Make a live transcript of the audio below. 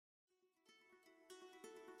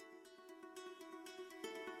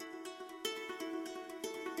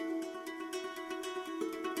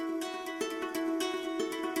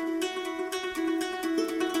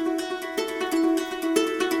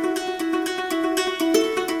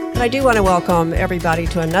I do want to welcome everybody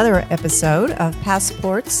to another episode of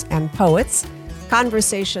Passports and Poets,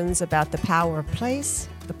 conversations about the power of place,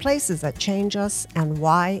 the places that change us, and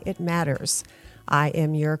why it matters. I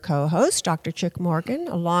am your co-host, Dr. Chick Morgan,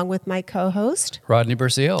 along with my co-host, Rodney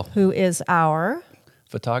Burseal, who is our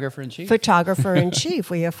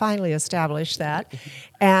photographer-in-chief. We have finally established that.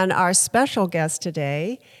 And our special guest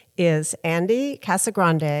today is Andy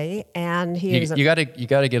Casagrande, and he is you got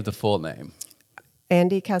to give the full name.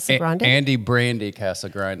 Andy Casagrande? Andy Brandy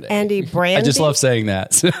Casagrande. Andy Brandy? I just love saying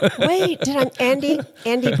that. Wait,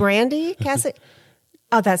 Andy Brandy Casa?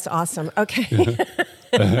 Oh, that's awesome. Okay.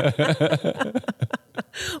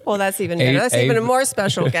 Well, that's even better. That's even a more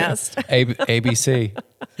special guest. ABC.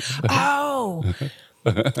 Oh,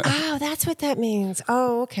 that's what that means.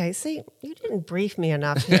 Oh, okay. See, you didn't brief me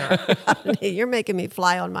enough here. You're making me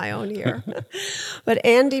fly on my own here. But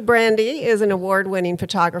Andy Brandy is an award-winning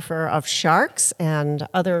photographer of sharks and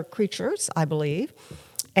other creatures, I believe,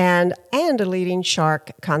 and a leading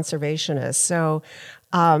shark conservationist. So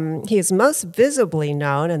he is most visibly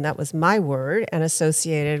known, and that was my word, and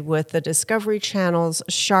associated with the Discovery Channel's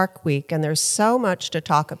Shark Week. And there's so much to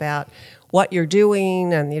talk about, what you're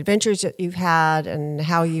doing and the adventures that you've had and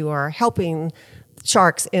how you are helping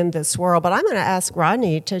sharks in this world. But I'm going to ask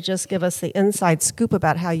Rodney to just give us the inside scoop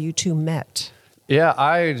about how you two met. Yeah,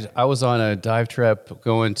 I was on a dive trip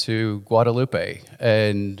going to Guadalupe,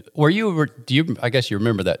 and I guess you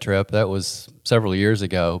remember that trip? That was several years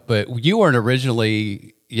ago. But you weren't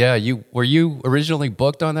originally. Yeah, were you originally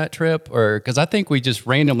booked on that trip, or because I think we just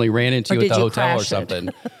randomly ran into you at the hotel or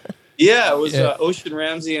something. Yeah, it was Ocean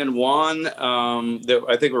Ramsey and Juan.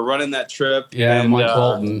 I think we're running that trip. Yeah, and Mike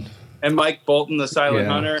Bolton. And Mike Bolton, the silent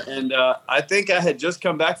hunter. And I think I had just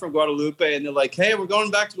come back from Guadalupe, and they're like, "Hey, we're going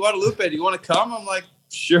back to Guadalupe. Do you want to come?" I'm like,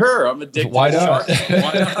 "Sure." I'm addicted Why to not? sharks.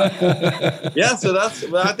 Why not? Yeah, so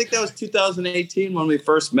I think that was 2018 when we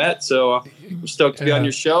first met. So we're stoked to be on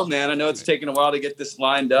your show, man. I know it's taken a while to get this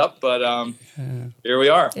lined up, but here we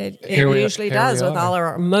are. It usually does with all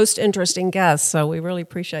our most interesting guests. So we really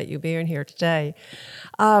appreciate you being here today.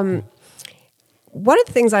 One of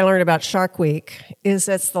the things I learned about Shark Week is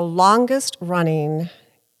it's the longest running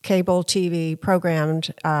cable TV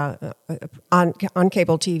programmed on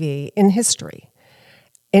cable TV in history.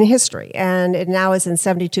 And it now is in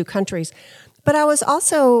 72 countries. But I was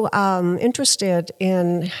also interested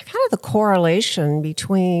in kind of the correlation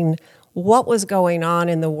between what was going on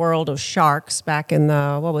in the world of sharks back in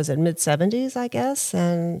the, mid-70s, I guess?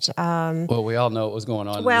 And well, we all know what was going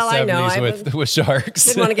on in the 70s with sharks.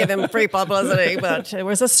 Didn't want to give him free publicity, but there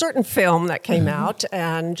was a certain film that came out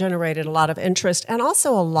and generated a lot of interest and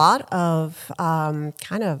also a lot of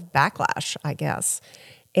kind of backlash, I guess.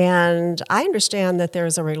 And I understand that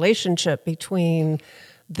there's a relationship between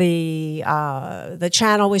the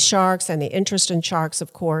channel with sharks and the interest in sharks,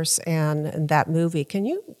 of course, and that movie. Can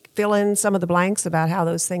you fill in some of the blanks about how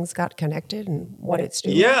those things got connected and what it's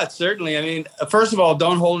doing? Yeah, certainly. I mean, first of all,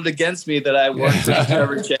 don't hold it against me that I worked at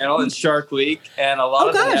Discovery Channel and Shark Week and a lot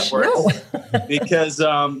of the networks. Because,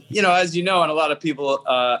 as you know, and a lot of people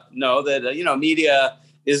know that, media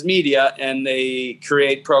is media, and they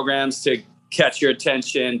create programs to catch your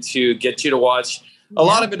attention, to get you to watch. A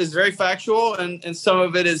lot of it is very factual, and some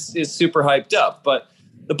of it is super hyped up. But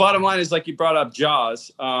the bottom line is, like you brought up,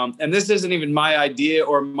 Jaws. And this isn't even my idea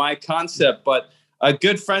or my concept, but a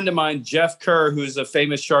good friend of mine, Jeff Kerr, who's a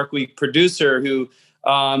famous Shark Week producer who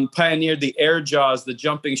pioneered the Air Jaws, the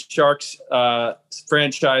Jumping Sharks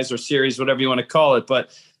franchise or series, whatever you want to call it.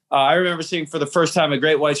 But I remember seeing for the first time a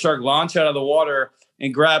great white shark launch out of the water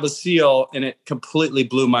and grab a seal, and it completely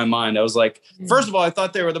blew my mind. I was like, first of all, I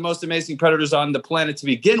thought they were the most amazing predators on the planet to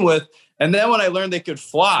begin with. And then when I learned they could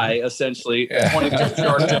fly, essentially, 20-foot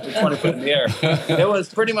shark jumping 20 foot in the air, it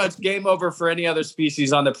was pretty much game over for any other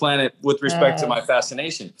species on the planet with respect to my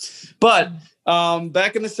fascination. But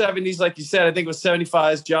back in the 70s, like you said, I think it was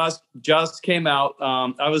 75, Jaws came out.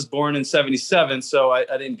 I was born in 77, so I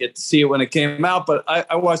didn't get to see it when it came out, but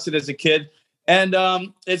I watched it as a kid. And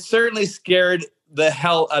it certainly scared the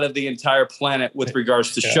hell out of the entire planet with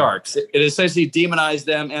regards to sharks. It essentially demonized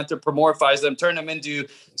them, anthropomorphized them, turned them into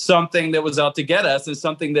something that was out to get us and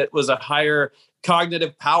something that was a higher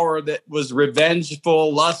cognitive power that was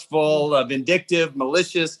revengeful, lustful, vindictive,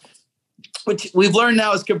 malicious, which we've learned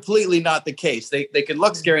now is completely not the case. They can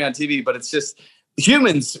look scary on TV, but it's just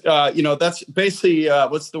humans, that's basically,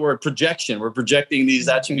 what's the word? Projection. We're projecting these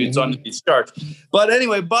attributes onto these sharks. But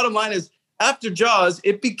anyway, bottom line is, after Jaws,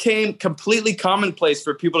 it became completely commonplace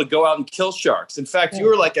for people to go out and kill sharks. In fact, you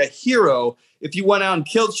were like a hero if you went out and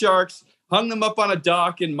killed sharks, hung them up on a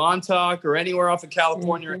dock in Montauk or anywhere off of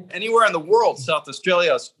California, or anywhere in the world, South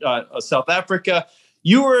Australia, South Africa.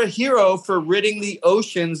 You were a hero for ridding the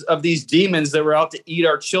oceans of these demons that were out to eat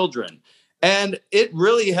our children. And it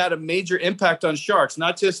really had a major impact on sharks,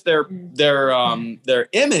 not just their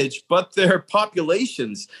image, but their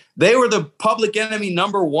populations. They were the public enemy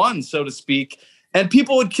number one, so to speak. And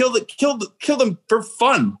people would kill them for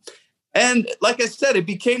fun. And like I said, it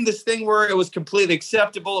became this thing where it was completely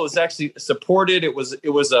acceptable. It was actually supported. It was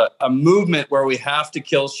a movement where we have to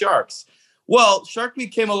kill sharks. Well, Shark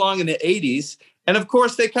Week came along in the 80s. And of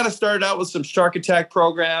course, they kind of started out with some shark attack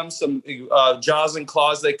programs, some jaws and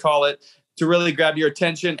claws, they call it, to really grab your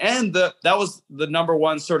attention. And that was the number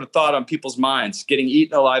one sort of thought on people's minds, getting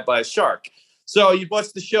eaten alive by a shark. So you'd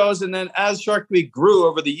watch the shows. And then as Shark Week grew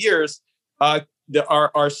over the years,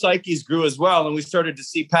 our psyches grew as well. And we started to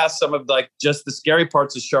see past some of like just the scary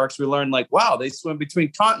parts of sharks. We learned like, wow, they swim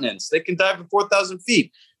between continents. They can dive at 4,000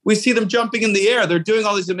 feet. We see them jumping in the air. They're doing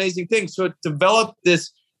all these amazing things. So it developed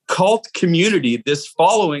this cult community, this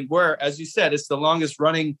following where, as you said, it's the longest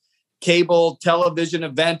running cable television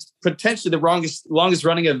event, potentially the longest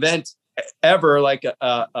running event ever, like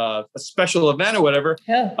a special event or whatever,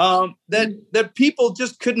 that people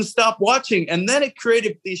just couldn't stop watching. And then it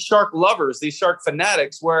created these shark lovers, these shark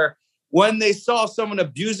fanatics, where when they saw someone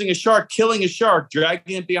abusing a shark, killing a shark,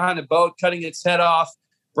 dragging it behind a boat, cutting its head off,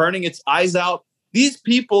 burning its eyes out, these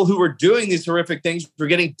people who were doing these horrific things were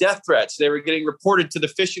getting death threats. They were getting reported to the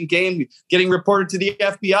Fish and Game, getting reported to the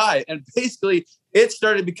FBI. And basically, it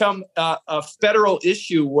started to become a federal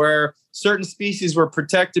issue where certain species were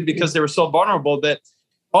protected because they were so vulnerable that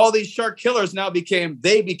all these shark killers now became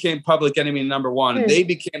public enemy number one. And they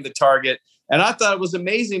became the target. And I thought it was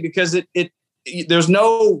amazing because there's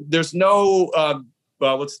no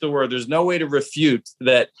what's the word? There's no way to refute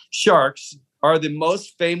that sharks are the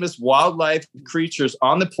most famous wildlife creatures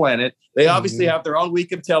on the planet. They obviously have their own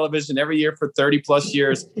week of television every year for 30 plus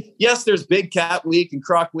years. Yes, there's Big Cat Week and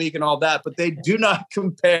Croc Week and all that, but they do not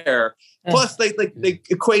compare. Plus, they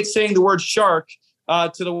equate saying the word shark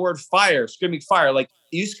to the word fire, screaming fire. Like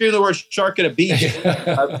you scream the word shark at a beach,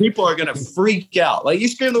 people are going to freak out. Like you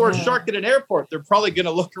scream the word shark at an airport, they're probably going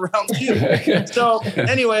to look around too. So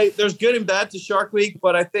anyway, there's good and bad to Shark Week,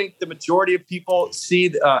 but I think the majority of people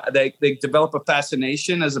see they develop a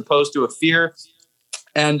fascination as opposed to a fear.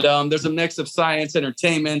 And there's a mix of science,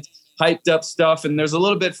 entertainment, hyped up stuff, and there's a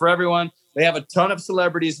little bit for everyone. They have a ton of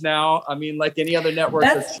celebrities now. I mean, like any other network.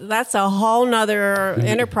 That's a whole nother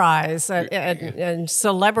enterprise and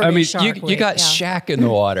celebrity. I mean, Shark you got Shaq in the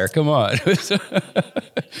water. Come on.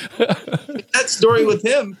 That story with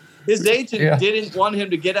him, his agent didn't want him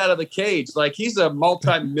to get out of the cage. Like he's a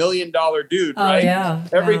multi-million-dollar dude, right?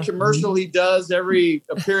 Every commercial he does, every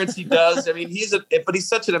appearance he does. I mean, he's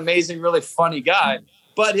such an amazing, really funny guy.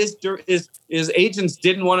 But his agents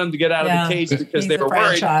didn't want him to get out of the cage because they were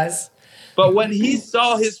worried. But when he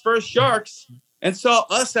saw his first sharks and saw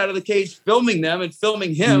us out of the cage filming them and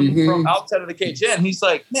filming him from outside of the cage in, he's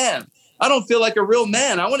like, man, I don't feel like a real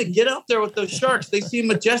man. I want to get out there with those sharks. They seem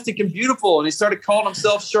majestic and beautiful. And he started calling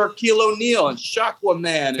himself Shaquille O'Neal and Shaqua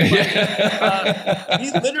Man. And he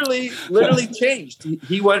literally changed.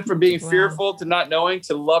 He went from being fearful to not knowing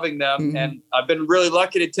to loving them. And I've been really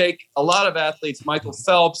lucky to take a lot of athletes, Michael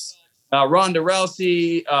Phelps, Ronda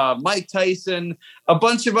Rousey, Mike Tyson, a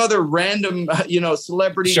bunch of other random,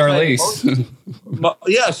 celebrities. Charlize.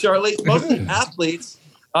 Charlize. Mostly athletes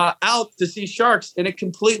out to see sharks, and it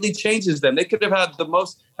completely changes them. They could have had the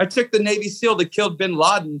most. I took the Navy SEAL that killed bin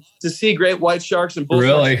Laden to see great white sharks and bull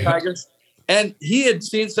sharks and tigers. And he had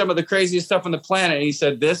seen some of the craziest stuff on the planet. And he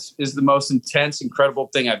said, this is the most intense, incredible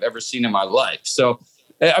thing I've ever seen in my life. So,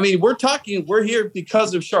 I mean, we're here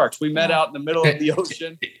because of sharks. We met out in the middle of the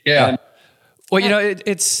ocean. Yeah. Well,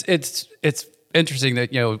 it's interesting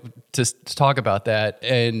that, to talk about that.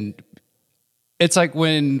 And it's like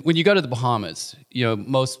when you go to the Bahamas,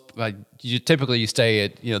 you typically stay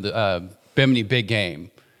at, the Bimini Big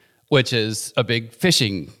Game, which is a big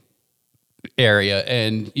fishing area.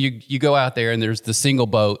 And you go out there and there's the single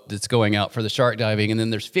boat that's going out for the shark diving. And then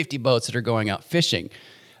there's 50 boats that are going out fishing.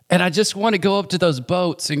 And I just want to go up to those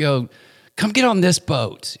boats and go, come get on this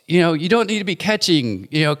boat. You don't need to be catching,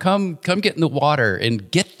 come get in the water and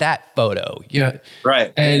get that photo.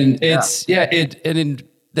 Right. And and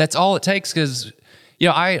that's all it takes. Cause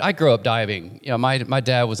I grew up diving. My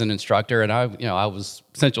dad was an instructor and I was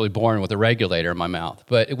essentially born with a regulator in my mouth,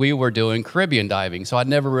 but we were doing Caribbean diving. So I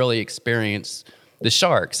never really experienced the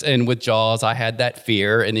sharks. And with Jaws, I had that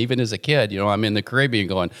fear. And even as a kid, I'm in the Caribbean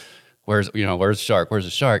going, where's the shark? Where's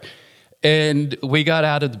the shark? And we got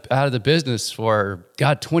out of the business for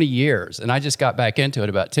 20 years, and I just got back into it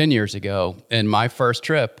about 10 years ago. And my first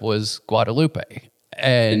trip was Guadalupe,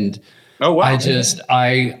 and oh wow,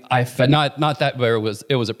 I not that, but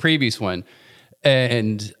it was a previous one,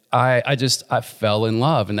 and I fell in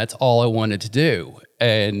love, and that's all I wanted to do.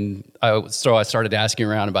 And so I started asking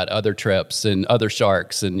around about other trips and other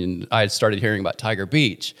sharks, and I started hearing about Tiger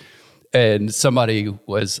Beach. And somebody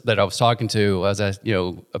that I was talking to was asked,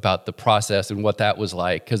 about the process and what that was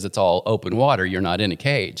like, because it's all open water. You're not in a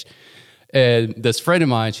cage. And this friend of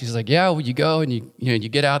mine, she's like, yeah, well, you go and you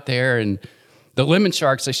get out there, and the lemon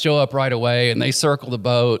sharks, they show up right away and they circle the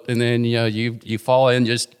boat, and then you fall in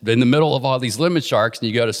just in the middle of all these lemon sharks, and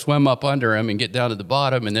you go to swim up under them and get down to the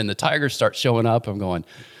bottom, and then the tigers start showing up. I'm going,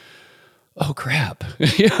 oh crap,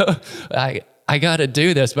 I got to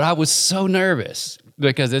do this, but I was so nervous.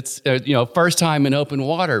 Because it's, first time in open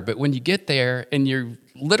water. But when you get there and you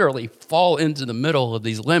literally fall into the middle of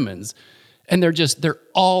these lemons, and they're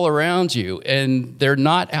all around you, and they're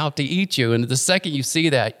not out to eat you. And the second you see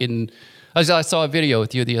that, I saw a video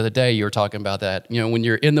with you the other day, you were talking about that, when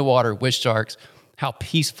you're in the water with sharks, how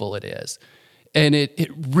peaceful it is. And it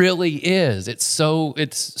really is. It's so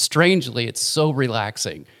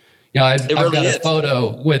relaxing. I've got a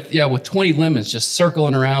photo with 20 lemons just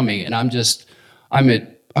circling around me, and I'm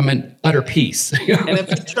in utter peace. And if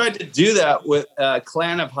you tried to do that with a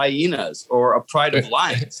clan of hyenas or a pride of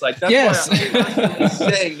lions, like that's why I'm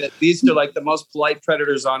saying that these are like the most polite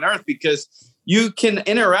predators on earth, because you can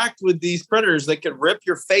interact with these predators that could rip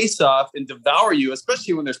your face off and devour you,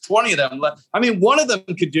 especially when there's 20 of them left. I mean, one of them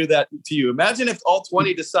could do that to you. Imagine if all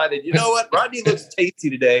 20 decided, you know what, Rodney looks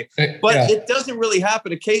tasty today, but it doesn't really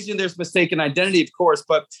happen. Occasionally there's mistaken identity, of course,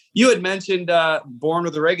 but you had mentioned born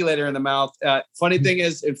with a regulator in the mouth. Funny thing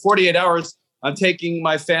is, in 48 hours, I'm taking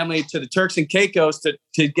my family to the Turks and Caicos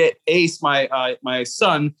to get Ace, my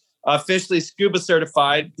son, officially scuba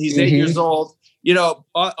certified. He's 8 years old.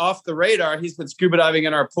 Off the radar, he's been scuba diving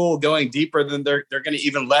in our pool, going deeper than they're going to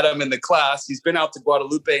even let him in the class. He's been out to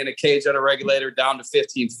Guadalupe in a cage on a regulator down to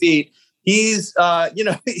 15 feet. He's,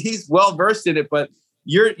 he's well versed in it, but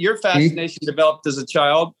your fascination developed as a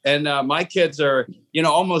child. And my kids are,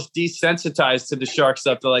 almost desensitized to the shark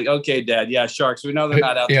stuff. They're like, okay, Dad, yeah, sharks. We know they're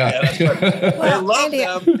not out there. They love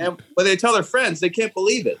them. And when they tell their friends, they can't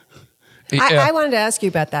believe it. I wanted to ask you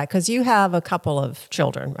about that, because you have a couple of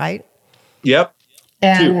children, right? Yep.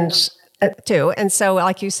 And two. And so,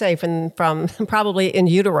 like you say, from probably in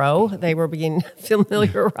utero, they were being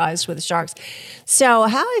familiarized with sharks. So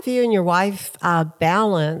how have you and your wife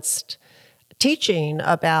balanced teaching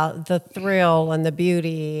about the thrill and the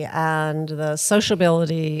beauty and the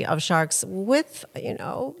sociability of sharks with,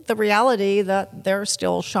 the reality that they're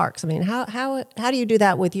still sharks? I mean, how do you do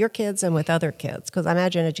that with your kids and with other kids? Because I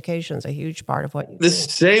imagine education is a huge part of what you do. The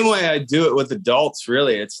same way I do it with adults,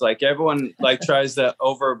 really. It's like everyone tries to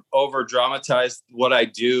over dramatize what I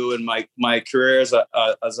do and my career as a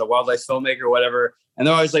wildlife filmmaker or whatever. And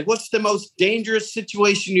they're always like, what's the most dangerous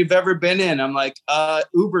situation you've ever been in? I'm like,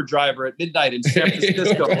 Uber driver at midnight in San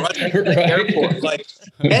Francisco, running to the airport. Like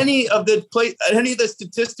any of the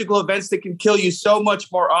statistical events that can kill you so much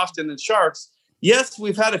more often than sharks. Yes,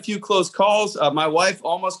 we've had a few close calls. My wife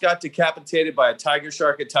almost got decapitated by a tiger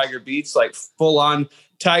shark at Tiger Beach, like full on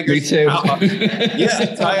tigers. Me too.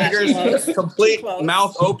 Tigers, complete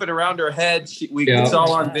mouth open around her head. It's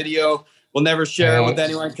all on video. We'll never share it with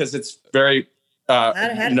anyone because it's very... How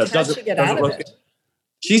did she get out of it?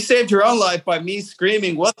 She saved her own life by me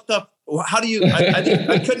screaming, how do you,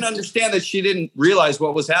 I couldn't understand that she didn't realize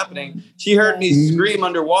what was happening. She heard me scream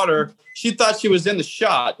underwater. She thought she was in the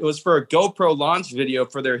shot. It was for a GoPro launch video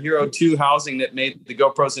for their Hero 2 housing that made the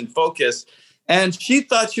GoPros in focus. And she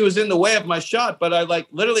thought she was in the way of my shot. But I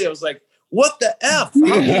was like, what the F?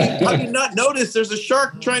 How do you not notice there's a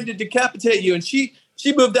shark trying to decapitate you? And she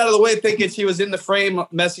moved out of the way thinking she was in the frame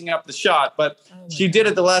messing up the shot, but she did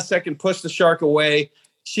at the last second push the shark away.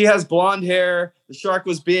 She has blonde hair. The shark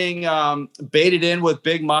was being baited in with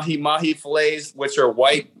big mahi fillets, which are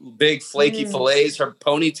white, big, flaky fillets. Her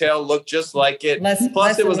ponytail looked just like it.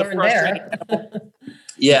 Plus, it was a frustrating animal.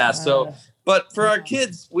 Yeah, so... But for our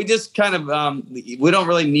kids, we just kind of, we don't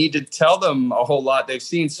really need to tell them a whole lot. They've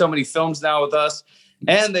seen so many films now with us.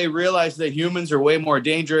 And they realize that humans are way more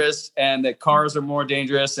dangerous and that cars are more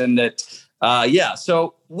dangerous and that,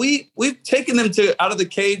 So we've taken them out of the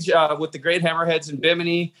cage with the great hammerheads in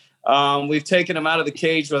Bimini. We've taken them out of the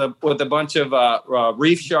cage with a bunch of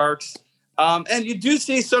reef sharks. And you do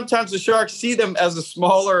see sometimes the sharks see them as a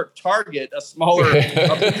smaller target, a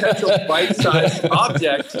potential bite-sized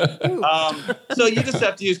object. So you just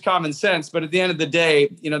have to use common sense. But at the end of the day,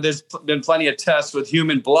 there's been plenty of tests with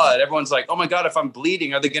human blood. Everyone's like, oh my God, if I'm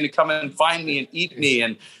bleeding, are they going to come and find me and eat me?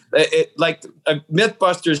 And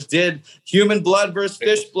Mythbusters did human blood versus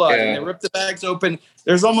fish blood, and they ripped the bags open.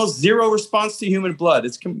 There's almost zero response to human blood.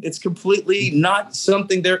 It's completely not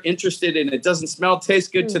something they're interested in. It doesn't smell,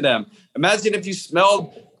 taste good to them. Imagine if you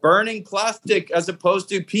smelled burning plastic as opposed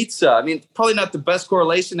to pizza. I mean, probably not the best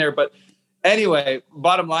correlation there, but anyway,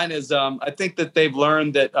 bottom line is I think that they've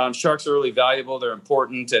learned that sharks are really valuable. They're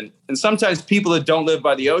important. And sometimes people that don't live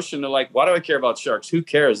by the ocean are like, why do I care about sharks? Who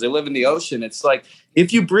cares? They live in the ocean. It's like,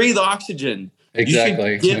 if you breathe oxygen,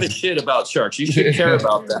 exactly. You should give a shit about sharks. You should care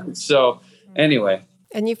about them. So anyway.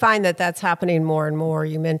 And you find that that's happening more and more.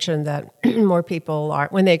 You mentioned that more people are,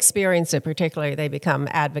 when they experience it, particularly, they become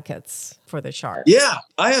advocates for the shark. Yeah.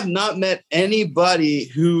 I have not met anybody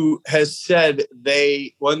who has said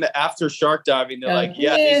after shark diving, they're like,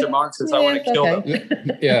 these are monsters. I want to kill them.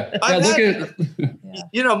 Yeah.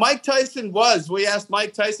 Mike Tyson we asked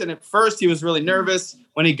Mike Tyson at first, he was really nervous.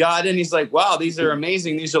 When he got in, he's like, wow, these are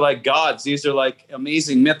amazing. These are like gods. These are like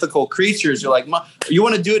amazing mythical creatures. You're like, you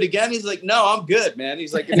want to do it again? He's like, no, I'm good, man.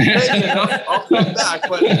 He's like, if you pay me, I'll come back.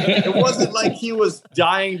 But it wasn't like he was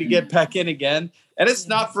dying to get back in again. And it's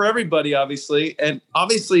not for everybody, obviously. And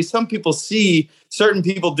obviously, some people see certain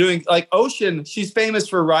people doing, like Ocean, she's famous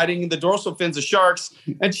for riding the dorsal fins of sharks.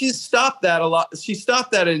 And she's stopped that a lot. She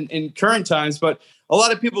stopped that in current times. But a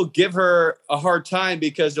lot of people give her a hard time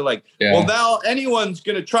because they're like, well, now anyone's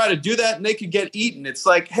going to try to do that and they could get eaten. It's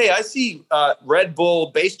like, hey, I see Red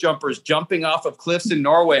Bull base jumpers jumping off of cliffs in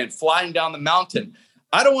Norway and flying down the mountain.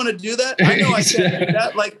 I don't want to do that. I know I can't do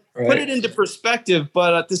that. Like, put it into perspective.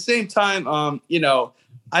 But at the same time,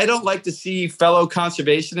 I don't like to see fellow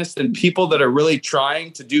conservationists and people that are really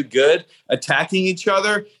trying to do good attacking each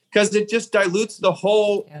other, because it just dilutes the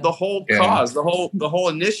whole cause, the whole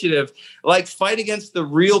initiative. Like, fight against the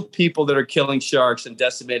real people that are killing sharks and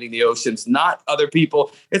decimating the oceans, not other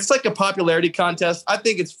people. It's like a popularity contest. I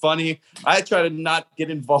think it's funny. I try to not get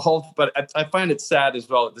involved, but I find it sad as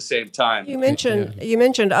well at the same time. You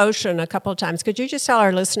mentioned Ocean a couple of times. Could you just tell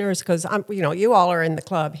our listeners, because you all are in the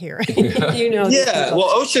club here. Well,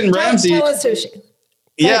 Ocean Ramsey. Tell us who she.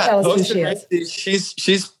 Ocean Ramsey.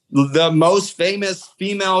 She's the most famous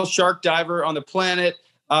female shark diver on the planet.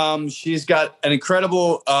 She's got an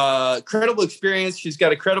incredible experience. She's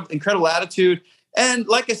got incredible attitude. And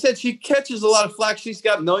like I said, she catches a lot of flack. She's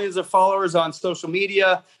got millions of followers on social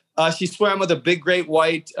media. She swam with a big great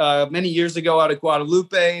white many years ago out of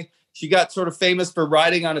Guadalupe. She got sort of famous for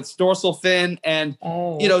riding on its dorsal fin. And,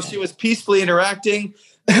 she was peacefully interacting.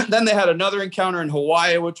 Then they had another encounter in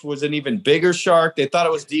Hawaii, which was an even bigger shark. They thought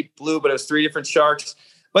it was deep blue, but it was 3 different sharks.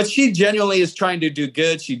 But she genuinely is trying to do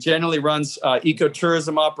good. She generally runs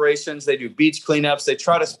ecotourism operations. They do beach cleanups. They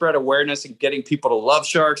try to spread awareness and getting people to love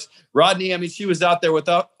sharks. Rodney, I mean, she was out there with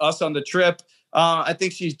us on the trip. I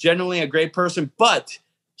think she's genuinely a great person, but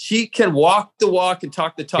she can walk the walk and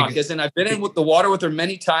talk the talk. As in, I've been in with the water with her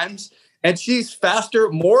many times, and she's faster,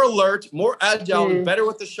 more alert, more agile, and better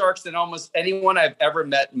with the sharks than almost anyone I've ever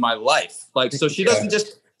met in my life. Like, so she doesn't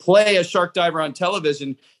just play a shark diver on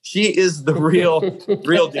television. She is the real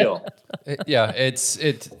deal. Yeah, it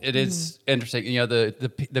is interesting.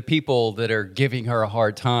 The people that are giving her a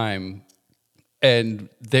hard time, and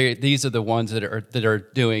these are the ones that are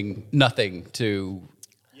doing nothing to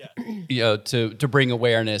to bring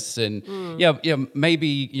awareness. And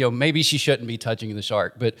maybe she shouldn't be touching the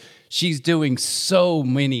shark, but she's doing so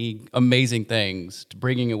many amazing things to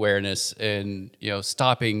bringing awareness and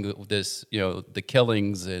stopping this the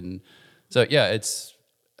killings. And so it's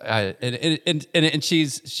and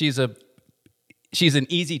she's an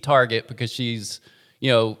easy target because she's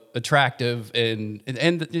attractive and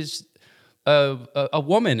just a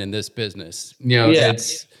woman in this business.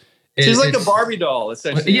 She's like a Barbie doll,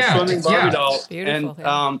 essentially. Yeah, swimming Barbie doll.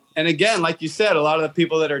 Beautiful, and again, like you said, a lot of the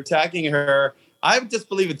people that are attacking her, I just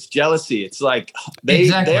believe it's jealousy. It's like they're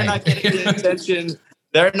not getting the attention.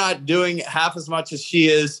 They're not doing half as much as she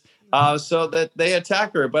is, so that they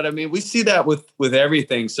attack her. But I mean, we see that with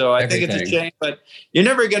everything. So I think it's a shame, but you're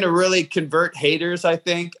never going to really convert haters. I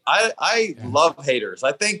think I love haters.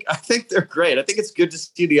 I think they're great. I think it's good to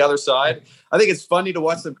see the other side. I think it's funny to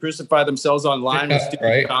watch them crucify themselves online with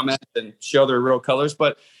stupid comments and show their real colors.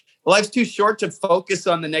 But life's too short to focus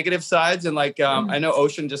on the negative sides. And I know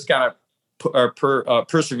Ocean just kind of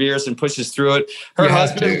perseveres and pushes through it. Her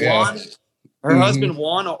husband, Juan, Her husband,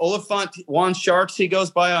 Juan Oliphant, Juan Sharks, he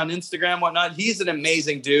goes by on Instagram, whatnot. He's an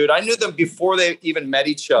amazing dude. I knew them before they even met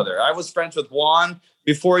each other. I was friends with Juan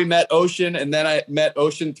before he met Ocean, and then I met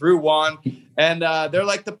Ocean through Juan. And they're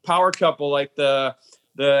like the power couple, like the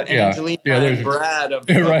Angelina and Brad of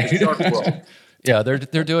the shark world. Yeah,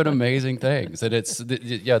 they're doing amazing things, and it's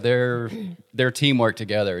their teamwork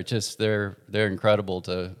together. It's just they're incredible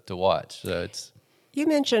to watch. So it's. You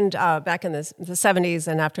mentioned back in the 70s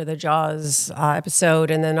and after the Jaws episode,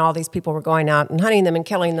 and then all these people were going out and hunting them and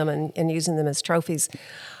killing them and using them as trophies.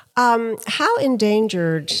 How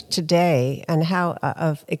endangered today and how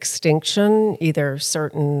of extinction, either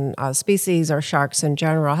certain species or sharks in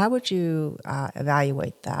general, how would you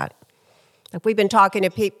evaluate that? Like we've been talking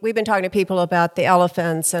to people about the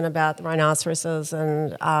elephants and about the rhinoceroses,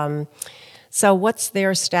 and so what's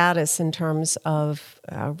their status in terms of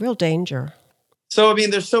real danger? So, I mean,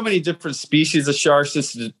 there's so many different species of sharks.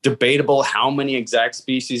 It's debatable how many exact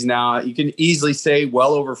species now. You can easily say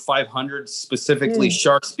well over 500 specifically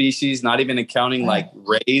shark species, not even accounting like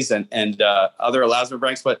rays and other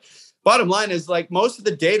elasmobranchs. But bottom line is like most of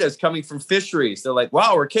the data is coming from fisheries. They're like,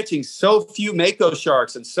 wow, we're catching so few mako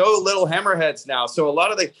sharks and so little hammerheads now. So a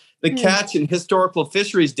lot of the catch and historical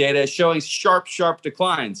fisheries data is showing sharp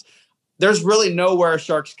declines. There's really nowhere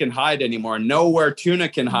sharks can hide anymore, nowhere tuna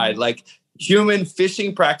can hide. Like, human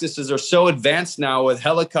fishing practices are so advanced now with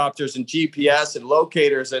helicopters and GPS and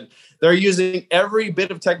locators, and they're using every bit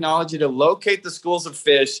of technology to locate the schools of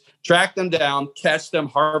fish, track them down, catch them,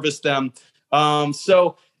 harvest them.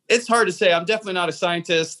 So it's hard to say. I'm definitely not a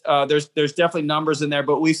scientist. There's definitely numbers in there,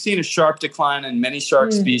 but we've seen a sharp decline in many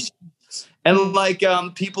shark species. And like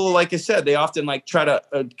people, like I said, they often like try to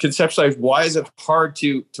conceptualize why is it hard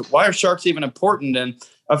to why are sharks even important? And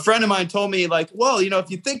a friend of mine told me like, well, you know, if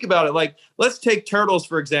you think about it, like let's take turtles,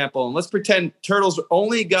 for example, and let's pretend turtles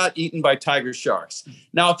only got eaten by tiger sharks.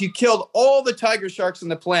 Now, if you killed all the tiger sharks on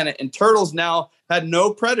the planet and turtles now had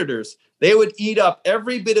no predators, they would eat up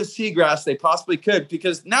every bit of seagrass they possibly could,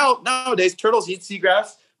 because nowadays turtles eat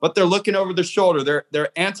seagrass, but they're looking over their shoulder.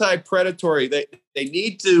 They're anti-predatory. They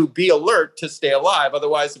need to be alert to stay alive.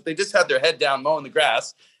 Otherwise, if they just had their head down mowing the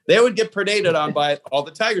grass, they would get predated on by all the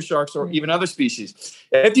tiger sharks or even other species.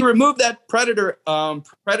 If you remove that predator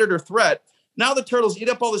threat, now the turtles eat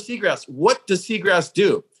up all the seagrass. What does seagrass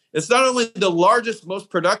do? It's not only the largest, most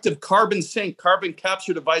productive carbon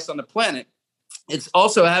capture device on the planet, it's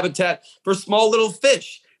also a habitat for small little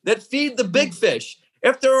fish that feed the big fish.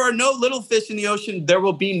 If there are no little fish in the ocean, there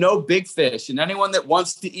will be no big fish. And anyone that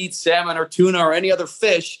wants to eat salmon or tuna or any other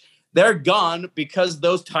fish, they're gone because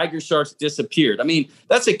those tiger sharks disappeared. I mean,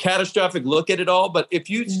 that's a catastrophic look at it all. But if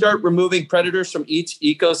you start removing predators from each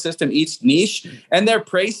ecosystem, each niche, and their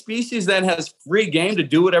prey species then has free game to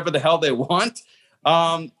do whatever the hell they want,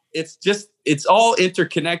 it's all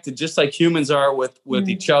interconnected, just like humans are with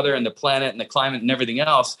each other and the planet and the climate and everything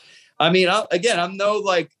else. I mean, I'm no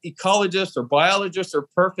like ecologist or biologist or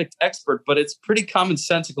perfect expert, but it's pretty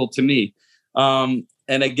commonsensical to me.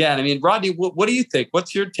 And again, I mean, Rodney, what do you think?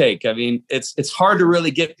 What's your take? I mean, it's hard to really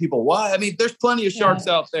get people. Why? I mean, there's plenty of sharks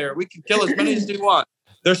out there. We can kill as many as we want.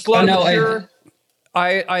 They're slow to cure.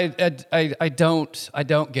 I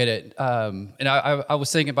don't get it. And I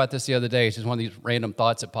was thinking about this the other day. It's just one of these random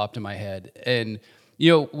thoughts that popped in my head. And,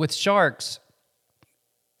 you know, with sharks,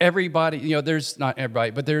 everybody, you know, there's not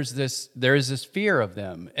everybody, but there is this fear of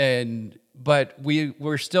them. But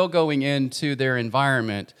we're still going into their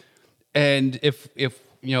environment. And if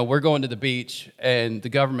you know, we're going to the beach and the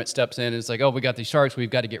government steps in and it's like, oh, we got these sharks, we've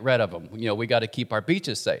got to get rid of them. You know, we got to keep our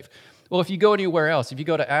beaches safe. Well, if you go anywhere else, if you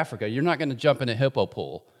go to Africa, you're not going to jump in a hippo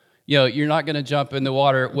pool. You know, you're not going to jump in the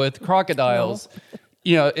water with crocodiles.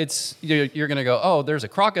 You know, you're going to go, oh, there's a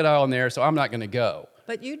crocodile in there, so I'm not going to go.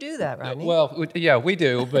 But you do that, Rodney. Well, yeah, we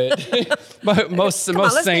do, but most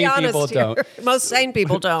sane people don't. Most sane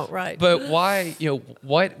people don't, right? But why? You know,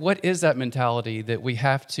 what is that mentality that we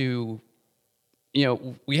have to, you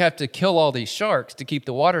know, we have to kill all these sharks to keep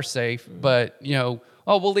the water safe? But you know,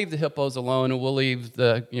 oh, we'll leave the hippos alone, and we'll leave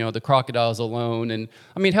the the crocodiles alone. And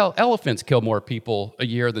I mean, hell, elephants kill more people a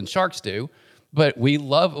year than sharks do. But we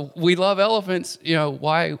love elephants. You know,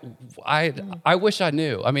 why? I wish I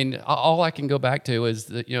knew. I mean, all I can go back to is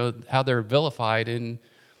how they're vilified in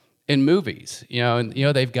movies. You know, and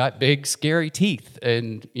they've got big scary teeth,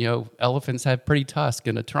 and elephants have pretty tusk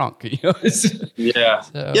and a trunk. Yeah.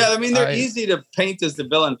 I mean, they're easy to paint as the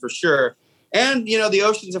villain for sure. And the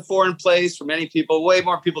ocean's a foreign place for many people. Way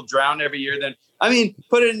more people drown every year than. I mean,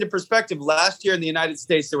 put it into perspective. Last year in the United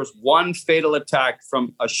States, there was one fatal attack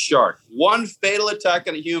from a shark. One fatal attack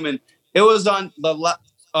on a human. It was on the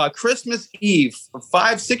Christmas Eve,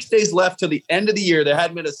 5-6 days left to the end of the year. There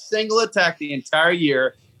hadn't been a single attack the entire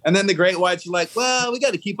year. And then the great whites are like, well, we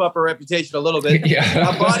got to keep up our reputation a little bit.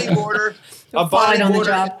 A bodyboarder,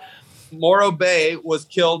 Morro Bay was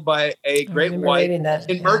killed by a great white in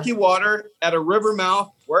murky water at a river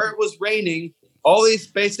mouth where it was raining. All these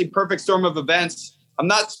basically perfect storm of events. I'm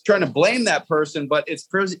not trying to blame that person, but it's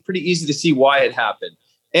pretty easy to see why it happened.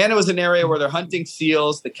 And it was an area where they're hunting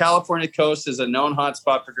seals. The California coast is a known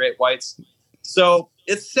hotspot for great whites. So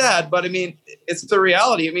it's sad, but I mean, it's the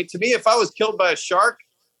reality. I mean, to me, if I was killed by a shark,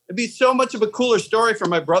 it'd be so much of a cooler story for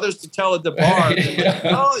my brothers to tell at the bar. Like,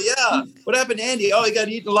 oh, yeah. What happened to Andy? Oh, he got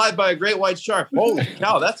eaten alive by a great white shark. Holy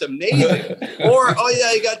cow, that's amazing. Or, oh,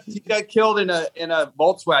 yeah, he got killed in a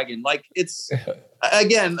Volkswagen. Like, it's,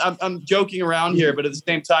 again, I'm joking around here, but at the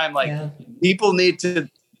same time, like, people need to,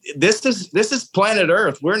 this is planet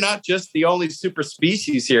Earth. We're not just the only super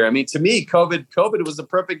species here. I mean, to me, COVID was a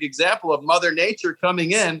perfect example of Mother Nature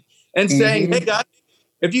coming in and saying, hey, guys,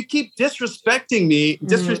 if you keep disrespecting me,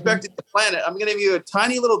 disrespecting the planet, I'm going to give you a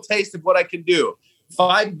tiny little taste of what I can do.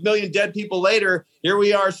 5 million dead people later, here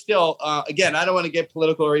we are still. Again, I don't want to get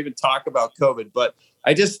political or even talk about COVID, but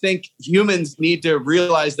I just think humans need to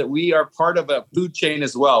realize that we are part of a food chain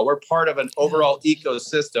as well. We're part of an overall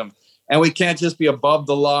ecosystem, and we can't just be above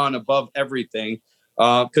the law and above everything.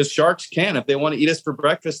 Because sharks can, if they want to eat us for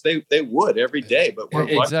breakfast, they would every day. But we're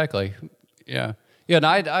exactly, yeah. Yeah, and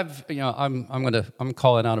I've I'm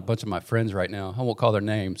calling out a bunch of my friends right now. I won't call their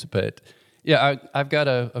names, but yeah, I've got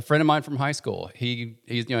a friend of mine from high school. He's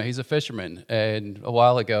a fisherman, and a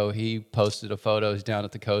while ago he posted a photo. He's down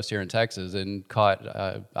at the coast here in Texas and caught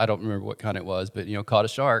I don't remember what kind it was, but caught a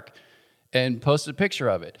shark, and posted a picture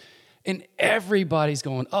of it. And everybody's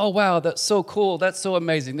going, "Oh wow, that's so cool! That's so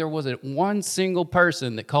amazing!" There wasn't one single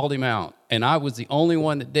person that called him out, and I was the only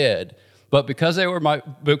one that did. But because they were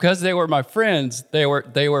my friends, they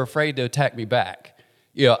were afraid to attack me back.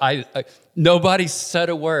 Nobody said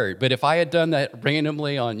a word. But if I had done that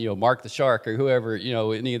randomly on Mark the Shark or whoever,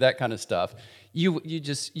 any of that kind of stuff, you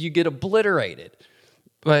get obliterated.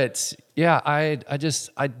 But yeah, I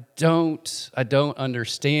don't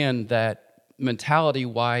understand that mentality.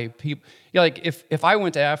 Why people like if I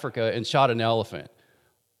went to Africa and shot an elephant,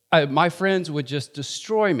 my friends would just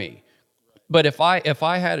destroy me. But if I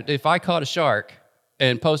caught a shark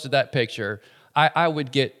and posted that picture, I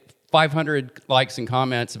would get 500 likes and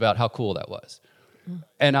comments about how cool that was.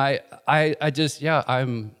 And I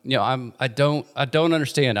don't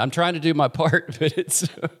understand. I'm trying to do my part, but it's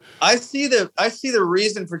I see the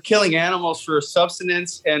reason for killing animals for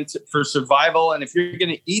sustenance and for survival. And if you're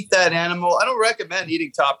going to eat that animal, I don't recommend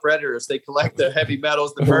eating top predators. They collect the heavy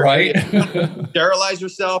metals, the mercury. Right. Sterilize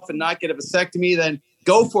yourself and not get a vasectomy, then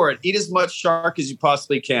go for it. Eat as much shark as you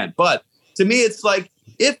possibly can. But to me, it's like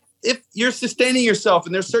if you're sustaining yourself,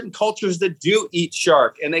 and there's certain cultures that do eat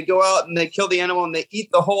shark, and they go out and they kill the animal and they eat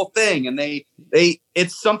the whole thing, and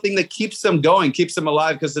it's something that keeps them going, keeps them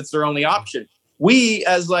alive because it's their only option. We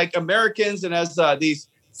as like Americans and as these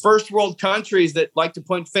first world countries that like to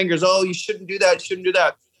point fingers, oh, you shouldn't do that, shouldn't do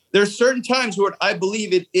that. There's certain times where I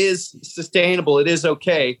believe it is sustainable, it is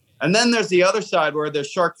okay. And then there's the other side where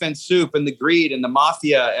there's shark fin soup and the greed and the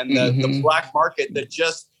mafia and the black market that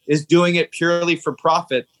just is doing it purely for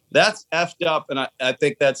profit. That's effed up. And I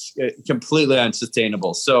think that's completely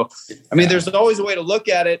unsustainable. So, I mean, there's always a way to look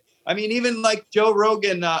at it. I mean, even like Joe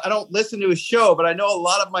Rogan, I don't listen to his show, but I know a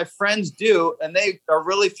lot of my friends do. And they are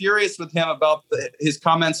really furious with him about his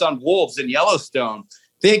comments on wolves in Yellowstone,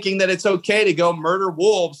 thinking that it's okay to go murder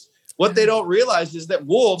wolves. What they don't realize is that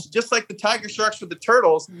wolves, just like the tiger sharks with the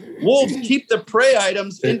turtles, wolves keep the prey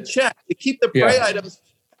items in check. They keep the prey items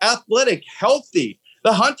athletic, healthy.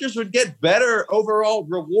 The hunters would get better overall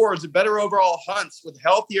rewards and better overall hunts with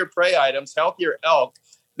healthier prey items, healthier elk,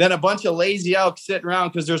 than a bunch of lazy elk sitting around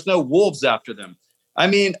because there's no wolves after them. I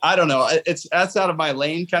mean, I don't know. That's out of my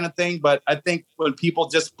lane kind of thing. But I think when people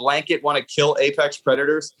just blanket want to kill apex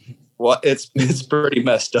predators, well, it's pretty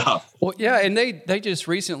messed up. Well, yeah, and they just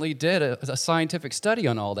recently did a scientific study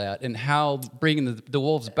on all that and how bringing the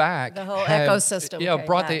wolves back, the whole ecosystem,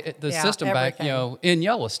 brought the system back, in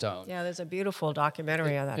Yellowstone. Yeah, there's a beautiful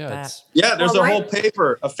documentary on that. There's a whole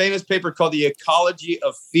paper, a famous paper called The Ecology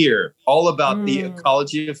of Fear, all about the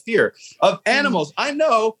ecology of fear of animals. I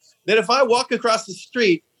know that if I walk across the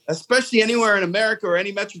street, especially anywhere in America or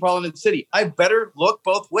any metropolitan city, I better look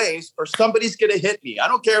both ways or somebody's going to hit me. I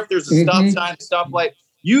don't care if there's a stop sign, stoplight.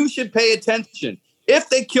 You should pay attention. If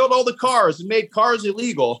they killed all the cars and made cars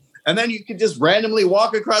illegal And then you could just randomly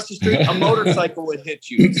walk across the street. A motorcycle would hit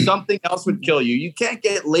you. Something else would kill you. You can't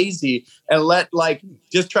get lazy and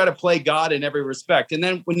just try to play God in every respect. And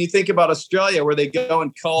then when you think about Australia, where they go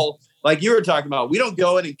and cull, like you were talking about, we don't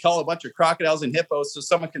go in and cull a bunch of crocodiles and hippos so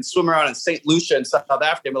someone can swim around in St. Lucia in South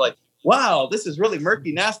Africa and be like, wow, this is really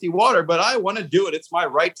murky, nasty water, but I want to do it. It's my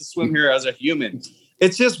right to swim here as a human.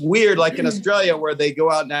 It's just weird, like in Australia, where they go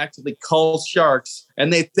out and actively cull sharks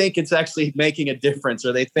and they think it's actually making a difference,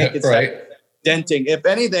 or they think it's denting. If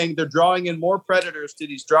anything, they're drawing in more predators to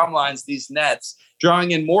these drum lines, these nets, drawing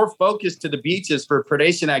in more focus to the beaches for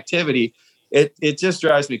predation activity. It just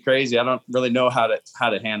drives me crazy. I don't really know how to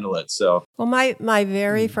handle it. So, well, my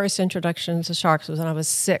very first introduction to sharks was when I was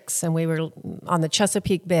 6, and we were on the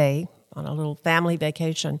Chesapeake Bay on a little family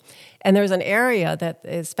vacation, and there's an area that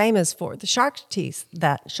is famous for the shark's teeth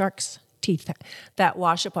that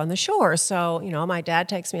wash up on the shore. So, my dad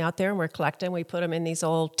takes me out there, and we're collecting. We put them in these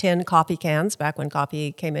old tin coffee cans back when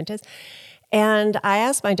coffee came into it. And I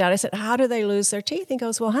asked my dad, I said, how do they lose their teeth? He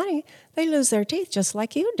goes, well, honey, they lose their teeth just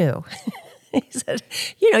like you do. He said,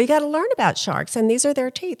 you got to learn about sharks, and these are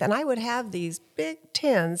their teeth. And I would have these big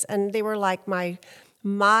tins, and they were like my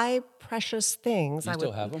precious things. You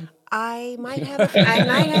still have them? I might have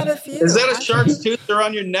a few. Is that a shark's tooth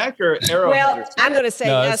around your neck or arrow? Well, I'm going to say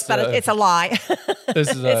yes, but it's a lie. This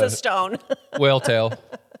is it's a stone. Whale tail.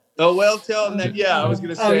 Oh, whale tail, and then I was going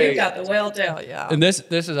to say. Oh, you got the whale tail, yeah. And this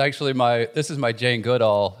is actually my Jane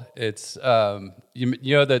Goodall. It's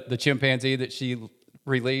the chimpanzee that she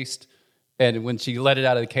released, and when she let it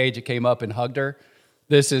out of the cage, it came up and hugged her.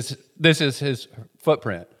 This is his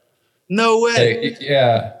footprint. No way.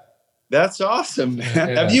 Yeah. That's awesome. Yeah.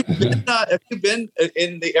 Have you been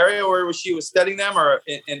in the area where she was studying them, or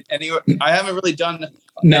in any? I haven't really done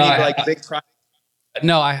big crime.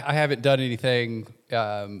 No, I haven't done anything.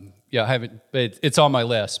 I haven't. But it's on my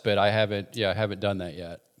list, but I haven't. Yeah, I haven't done that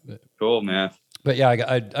yet. Cool, man. But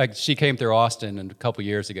yeah, she came through Austin a couple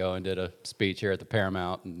years ago and did a speech here at the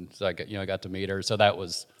Paramount, and so I got to meet her. So that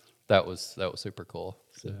was super cool.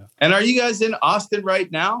 So. And are you guys in Austin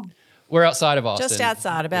right now? We're outside of Austin. Just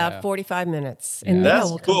outside, about 45 minutes. Yeah.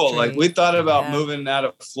 That's cool. Like, we thought about moving out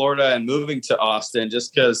of Florida and moving to Austin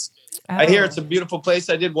just because I hear it's a beautiful place.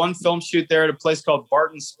 I did one film shoot there at a place called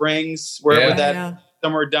Barton Springs, somewhere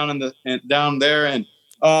down there. And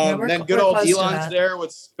then good old Elon's there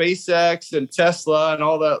with SpaceX and Tesla and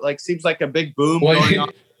all that. Like, seems like a big boom going on.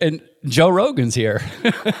 And Joe Rogan's here.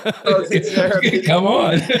 Come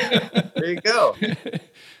on. There you go.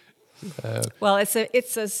 Well, it's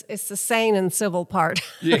the sane and civil part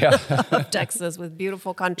of Texas with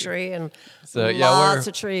beautiful country and lots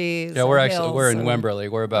of trees. Yeah, we're in Wimberley.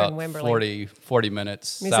 We're about 40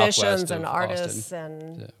 minutes musicians southwest of and artists Austin.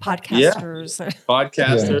 and podcasters.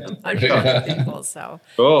 Podcasters. People. So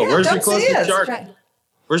cool. Where's your closest shark?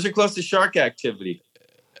 Where's your closest shark activity?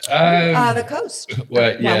 The coast.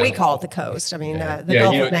 Well, we call it the coast. I mean, the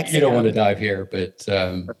Gulf of Mexico. You don't want to dive here, but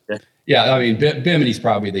yeah, I mean, Bimini's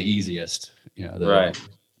probably the easiest,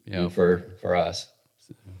 for us.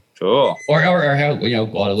 Cool. Or how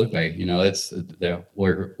Guadalupe,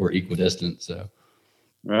 we're equidistant, so.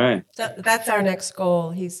 Right. So that's our next goal.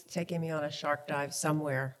 He's taking me on a shark dive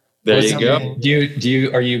somewhere. There you go. Do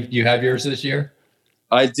you have yours this year?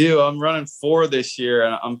 I do. I'm running 4 this year,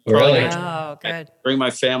 and I'm probably good. Bring my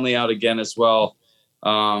family out again as well.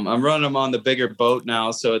 I'm running them on the bigger boat now,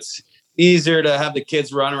 so it's easier to have the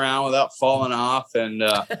kids run around without falling off. And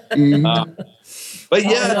but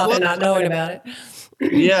not knowing about it.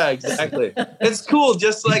 Yeah, exactly. It's cool.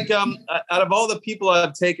 Just like out of all the people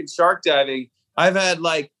I've taken shark diving, I've had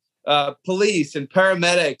police and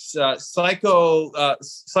paramedics,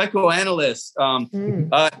 psychoanalysts,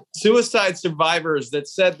 suicide survivors that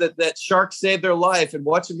said that sharks saved their life, and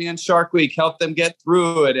watching me on Shark Week helped them get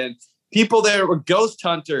through it. And people there were ghost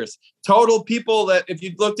hunters, total people that if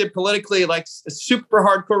you looked at politically, like super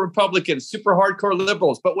hardcore Republicans, super hardcore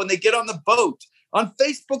liberals, but when they get on the boat, on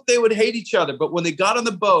Facebook, they would hate each other. But when they got on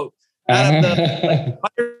the boat, out of the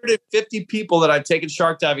 150 people that I've taken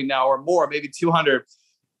shark diving now, or more, maybe 200,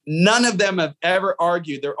 none of them have ever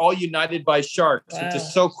argued. They're all united by sharks, which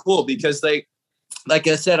is so cool because they, like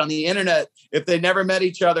I said, on the internet, if they never met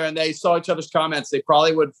each other and they saw each other's comments, they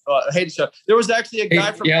probably would hate each other. There was actually a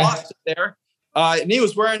guy from Austin there, and he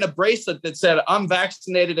was wearing a bracelet that said, "I'm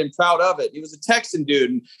vaccinated and proud of it." He was a Texan dude.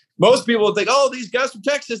 And most people would think, oh, these guys from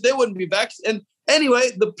Texas, they wouldn't be vaccinated. And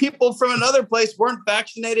anyway, the people from another place weren't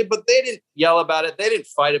vaccinated, but they didn't yell about it. They didn't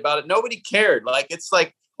fight about it. Nobody cared. Like, it's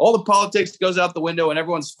like all the politics goes out the window and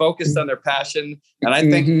everyone's focused on their passion. And I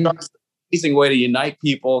think it's an amazing way to unite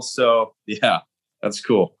people. So, yeah. That's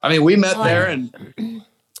cool. I mean, we met there, and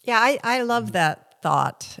Yeah, I love that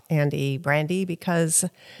thought, Andy Brandy, because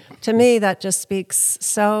to me that just speaks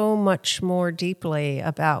so much more deeply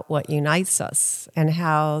about what unites us and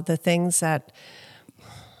how the things that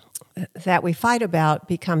we fight about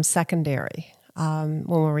become secondary when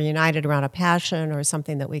we're united around a passion or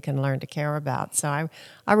something that we can learn to care about. So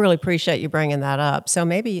I really appreciate you bringing that up. So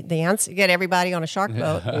maybe the answer, get everybody on a shark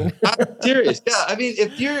boat. I'm serious. Yeah. I mean,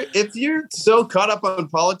 if you're so caught up on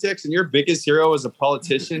politics and your biggest hero is a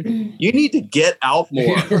politician, you need to get out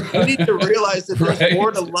more. You need to realize that there's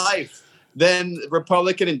more to life than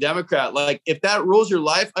Republican and Democrat. Like, if that rules your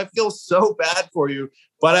life, I feel so bad for you.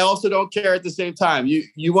 But I also don't care at the same time.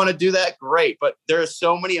 You want to do that? Great. But there are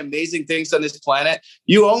so many amazing things on this planet.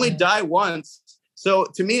 You only die once. So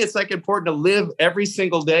to me, it's like important to live every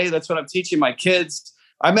single day. That's what I'm teaching my kids.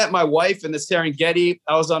 I met my wife in the Serengeti.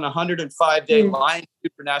 I was on a 105-day lion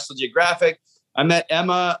shoot for National Geographic. I met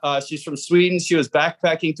Emma. She's from Sweden. She was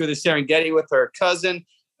backpacking through the Serengeti with her cousin.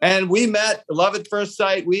 And we met, love at first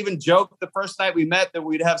sight. We even joked the first night we met that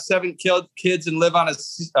we'd have 7 kids and live on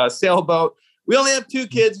a sailboat. We only have 2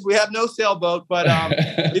 kids. We have no sailboat, but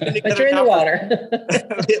we've been together. But you're in the water.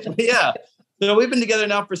 Yeah. So we've been together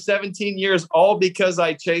now for 17 years, all because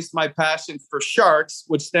I chased my passion for sharks,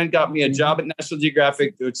 which then got me a job at National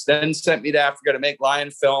Geographic, which then sent me to Africa to make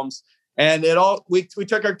lion films. And we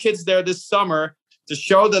took our kids there this summer to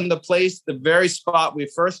show them the place, the very spot we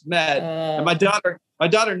first met. And my daughter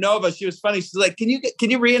Nova, she was funny. She's like, "Can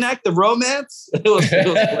you reenact the romance?" It was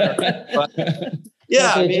but,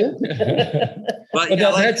 yeah, I mean, but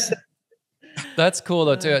yeah, that's cool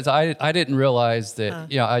though too. I didn't realize that.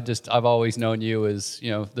 I've always known you as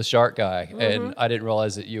the shark guy, and I didn't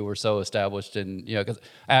realize that you were so established in because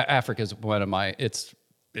Africa is one of my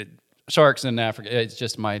sharks in Africa. It's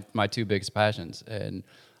just my 2 biggest passions, and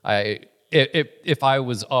if I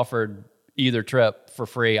was offered either trip for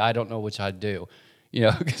free, I don't know which I'd do,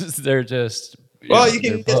 because they're just. You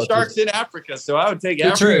can get sharks in Africa, so I would take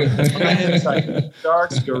Africa. True. That's my insight.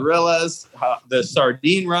 Sharks, gorillas, the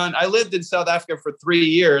sardine run. I lived in South Africa for 3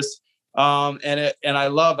 years, and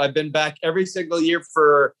I've been back every single year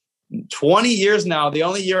for 20 years now. The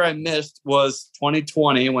only year I missed was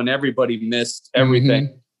 2020 when everybody missed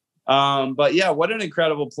everything. But yeah, what an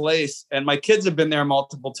incredible place! And my kids have been there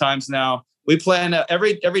multiple times now. We plan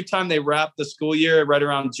every time they wrap the school year, right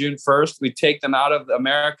around June 1st, we take them out of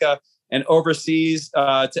America and overseas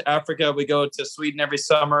to Africa. We go to Sweden every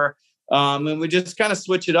summer, and we just kind of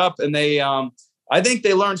switch it up. And I think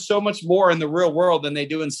they learn so much more in the real world than they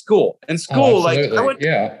do in school. In school, I went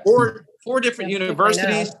to four different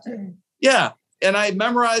universities. Yeah, and I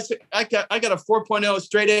memorized. I got a 4.0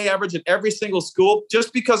 straight A average at every single school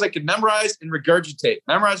just because I could memorize and regurgitate.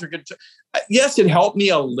 Yes, it helped me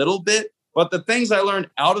a little bit. But the things I learned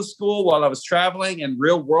out of school while I was traveling and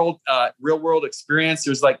real world experience,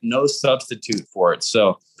 there's like no substitute for it.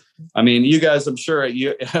 So, I mean, you guys, I'm sure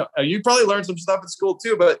you probably learned some stuff in school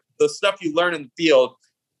too, but the stuff you learn in the field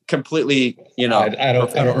completely, I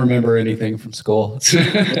don't remember anything from school.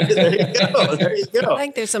 There you go. I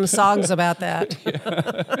think there's some songs about that.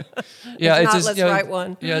 Let's write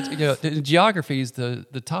one. Yeah, geography is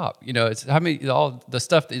the top. It's all the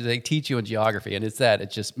stuff that they teach you in geography, and it's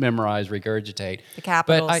just memorize, regurgitate the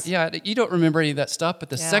capitals. But you don't remember any of that stuff. But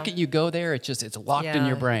the second you go there, it's locked in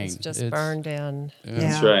your brain. It's just burned in. Yeah.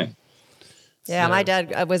 That's right. Yeah, my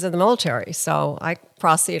dad was in the military, so I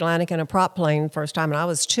crossed the Atlantic in a prop plane first time, and I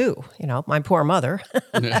was 2. My poor mother,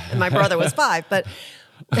 and my brother was 5. But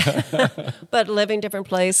but living different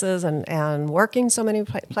places and working so many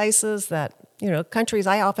places that countries.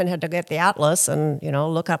 I often had to get the atlas and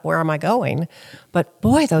look up where am I going. But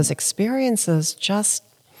boy, those experiences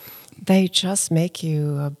they just make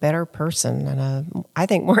you a better person and I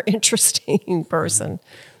think more interesting person.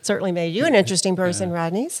 Certainly made you an interesting person,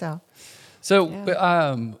 Rodney. So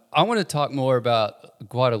I want to talk more about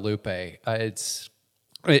Guadalupe. It's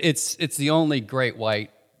the only great white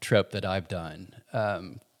trip that I've done.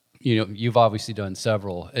 You've obviously done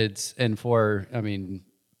several.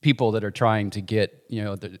 People that are trying to get,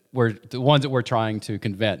 we're the ones that we're trying to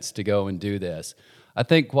convince to go and do this. I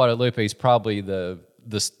think Guadalupe is probably the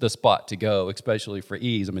spot to go, especially for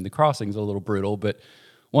ease. I mean, the crossing's a little brutal, but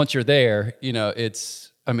once you're there,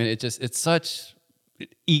 it's such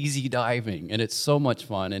easy diving and it's so much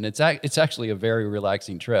fun and it's actually a very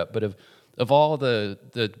relaxing trip. But of all the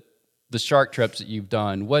shark trips that you've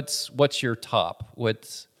done, what's your top?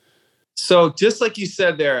 So just like you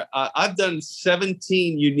said there, I've done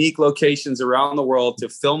 17 unique locations around the world to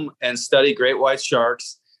film and study great white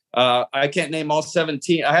sharks. I can't name all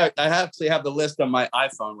 17. I actually have the list on my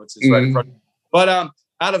iPhone, which is right in front of me. But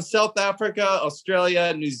out of South Africa,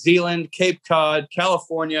 Australia, New Zealand, Cape Cod,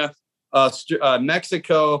 California,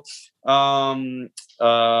 Mexico.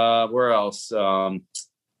 Where else? I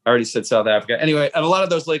already said South Africa. Anyway, and a lot of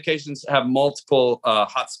those locations have multiple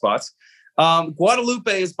hotspots.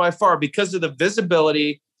 Guadalupe is by far, because of the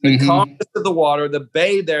visibility, the calmness of the water, the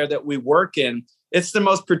bay there that we work in, it's the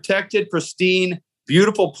most protected, pristine,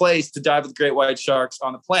 beautiful place to dive with great white sharks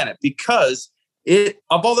on the planet, because of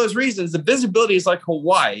all those reasons, the visibility is like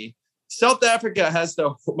Hawaii. South Africa has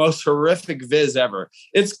the most horrific viz ever.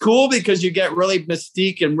 It's cool because you get really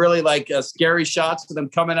mystique and really like scary shots of them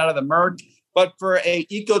coming out of the murk. But for a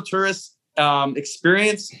ecotourist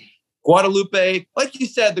experience, Guadalupe, like you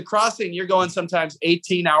said, the crossing, you're going sometimes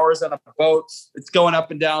 18 hours on a boat. It's going up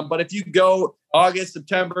and down. But if you go August,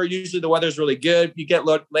 September, usually the weather's really good. You get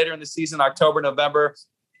later in the season, October, November,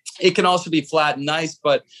 it can also be flat and nice.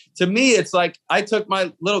 But to me, it's like I took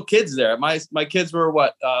my little kids there. My kids were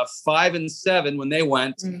 5 and 7 when they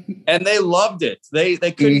went, and they loved it. They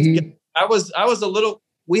couldn't get, I was a little,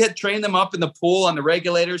 we had trained them up in the pool on the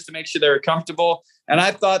regulators to make sure they were comfortable. And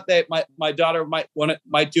I thought that my daughter might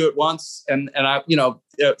do it once. And I,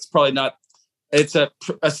 it's probably not, it's a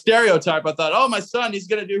stereotype. I thought, oh, my son, he's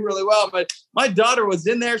going to do really well. But my daughter was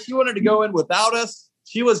in there. She wanted to go in without us.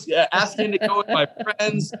 She was asking to go with my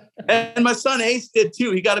friends. And my son Ace did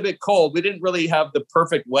too. He got a bit cold. We didn't really have the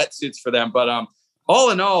perfect wetsuits for them. But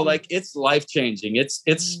all in all, like, it's life-changing.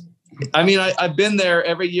 I mean, I've been there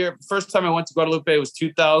every year. First time I went to Guadalupe was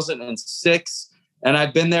 2006. And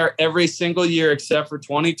I've been there every single year except for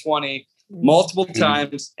 2020, multiple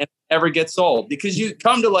times, and it never gets old, because you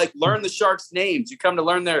come to like learn the sharks' names. You come to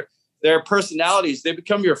learn their personalities. They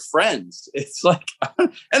become your friends. It's like,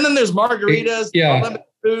 and then there's margaritas, unlimited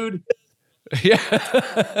food. Yeah.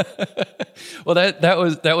 Well, that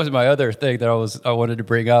was my other thing that I wanted to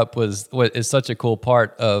bring up, was what is such a cool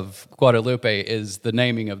part of Guadalupe is the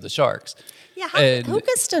naming of the sharks. Yeah, who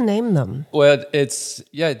gets to name them? Well, But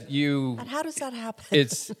how does that happen?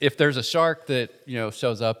 It's if there's a shark that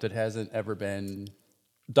shows up that hasn't ever been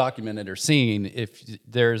documented or seen. If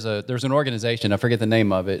there's an organization, I forget the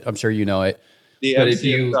name of it. I'm sure you know it. The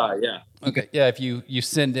MCSI, yeah. Okay, yeah. If you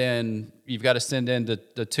send in, you've got to send in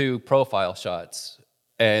the 2 profile shots,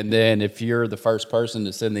 and then if you're the first person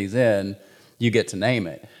to send these in, you get to name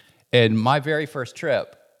it. And my very first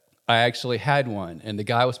trip, I actually had one, and the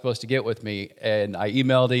guy was supposed to get with me, and I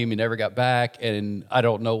emailed him. He never got back, and I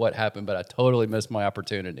don't know what happened, but I totally missed my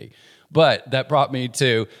opportunity. But that brought me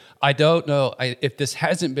to, I don't know if this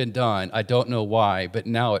hasn't been done. I don't know why, but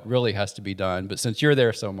now it really has to be done. But since you're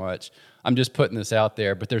there so much, I'm just putting this out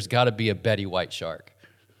there, but there's got to be a Betty White shark.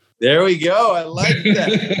 There we go. I like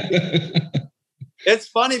that. It's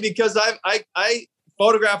funny because I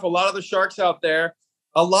photograph a lot of the sharks out there.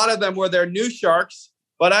 A lot of them were their new sharks.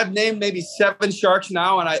 But I've named maybe 7 sharks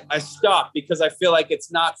now, and I stopped because I feel like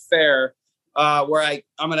it's not fair where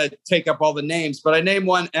I'm going to take up all the names. But I named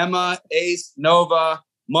one Emma, Ace, Nova,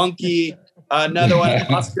 Monkey, another one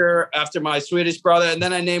Oscar after my Swedish brother. And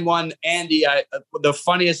then I named one Andy, the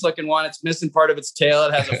funniest looking one. It's missing part of its tail.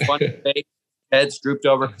 It has a funny face, head's drooped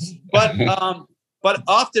over. But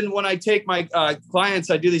often when I take my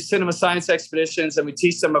clients, I do these cinema science expeditions, and we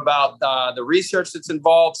teach them about the research that's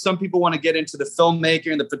involved. Some people want to get into the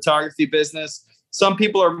filmmaking and the photography business. Some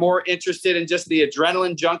people are more interested in just the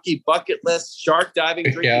adrenaline junkie bucket list, shark diving,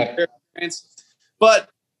 drinking experience. But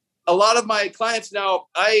a lot of my clients now,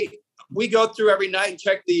 we go through every night and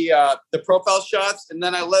check the profile shots, and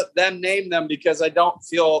then I let them name them because I don't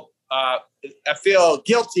feel I feel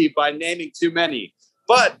guilty by naming too many.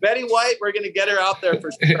 But Betty White, we're going to get her out there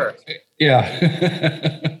for sure. Yeah.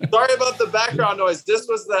 Sorry about the background noise. This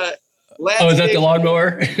was the landscape. Oh, is that the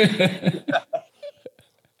lawnmower?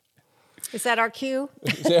 Is that our cue?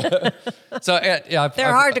 So yeah,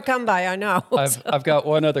 they're hard to come by, I know. I've got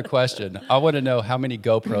one other question. I want to know how many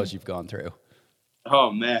GoPros you've gone through.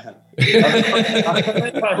 Oh, man. I'm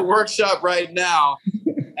in my workshop right now,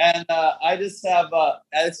 and I just have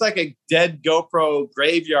it's like a dead GoPro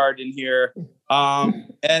graveyard in here.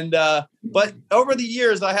 But over the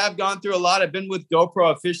years, I have gone through a lot. I've been with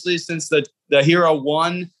GoPro officially since the Hero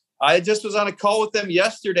 1. I just was on a call with them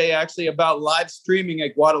yesterday, actually, about live streaming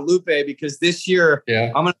at Guadalupe, because this year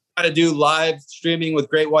I'm going to try to do live streaming with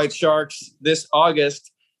great white sharks this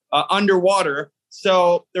August underwater.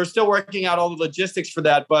 So they're still working out all the logistics for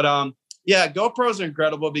that. But GoPros are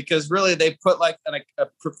incredible because really they put like a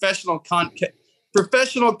professional content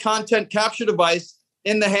capture device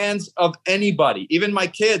in the hands of anybody, even my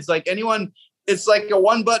kids, like anyone. It's like a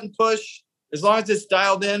 1-button push. As long as it's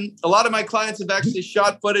dialed in. A lot of my clients have actually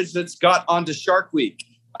shot footage that's got onto Shark Week.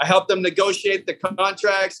 I help them negotiate the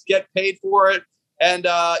contracts, get paid for it. And,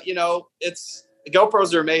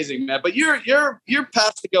 GoPros are amazing, man. But you're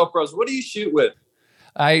past the GoPros. What do you shoot with?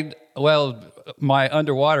 My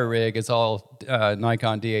underwater rig is all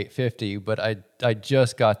Nikon D850, but I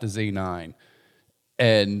just got the Z9.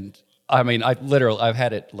 And I mean, I've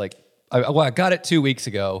had it I got it 2 weeks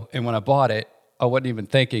ago. And when I bought it, I wasn't even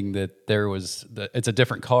thinking that it's a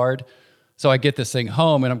different card. So I get this thing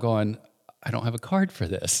home and I'm going, I don't have a card for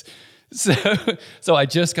this. So I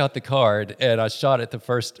just got the card and I shot it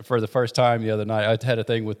for the first time the other night. I had a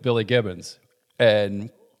thing with Billy Gibbons, and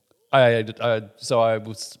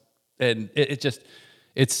it's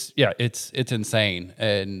insane.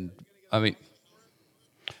 And I mean,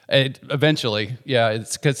 eventually,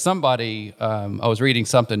 it's because somebody, I was reading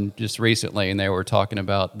something just recently and they were talking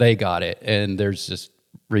about they got it, and there's just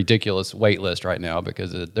ridiculous wait list right now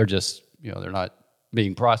because they're just, they're not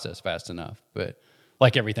being processed fast enough, but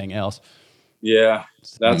like everything else. Yeah,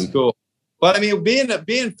 that's cool. But I mean, being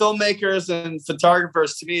filmmakers and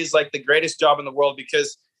photographers to me is like the greatest job in the world,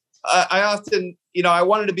 because I often, I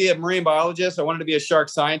wanted to be a marine biologist. I wanted to be a shark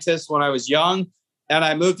scientist when I was young. And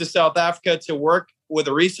I moved to South Africa to work with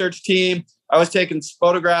a research team. I was taking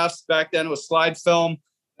photographs back then with slide film.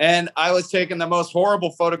 And I was taking the most horrible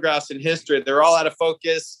photographs in history. They're all out of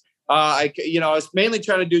focus. I was mainly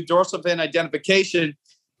trying to do dorsal fin identification.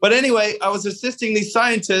 But anyway, I was assisting these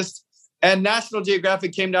scientists, and National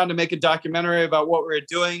Geographic came down to make a documentary about what we were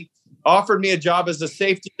doing, offered me a job as a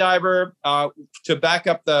safety diver to back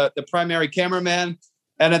up the primary cameraman.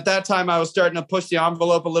 And at that time, I was starting to push the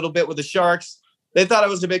envelope a little bit with the sharks. They thought I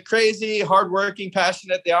was a bit crazy, hardworking,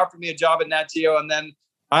 passionate. They offered me a job at Nat Geo. And then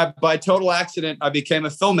by total accident, I became a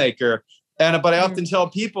filmmaker. But I often tell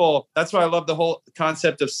people, that's why I love the whole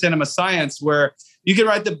concept of cinema science, where you can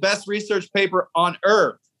write the best research paper on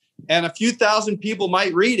earth and a few thousand people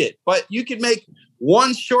might read it, but you can make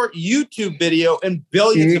one short YouTube video and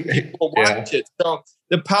billions of people watch it. So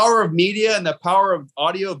the power of media and the power of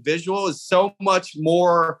audio visual is so much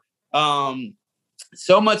more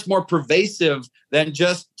pervasive than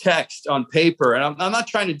just text on paper. And I'm not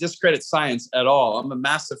trying to discredit science at all. I'm a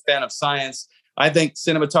massive fan of science. I think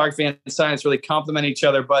cinematography and science really complement each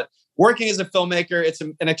other. But working as a filmmaker, it's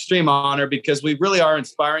an extreme honor because we really are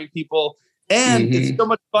inspiring people. And it's so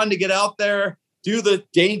much fun to get out there, do the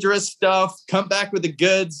dangerous stuff, come back with the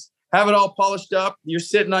goods, have it all polished up. You're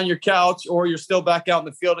sitting on your couch or you're still back out in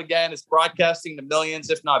the field again. It's broadcasting to millions,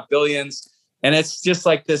 if not billions. And it's just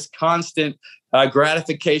like this constant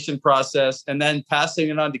gratification process. And then passing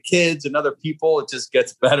it on to kids and other people, it just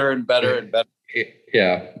gets better and better and better.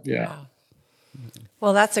 Yeah.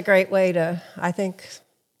 Well, that's a great way to, I think,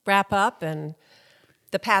 wrap up and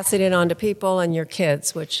the passing it on to people and your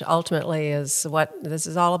kids, which ultimately is what this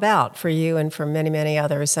is all about for you and for many, many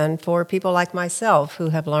others. And for people like myself who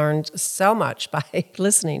have learned so much by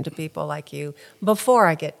listening to people like you before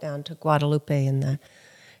I get down to Guadalupe and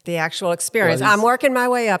the actual experience. Well, I'm working my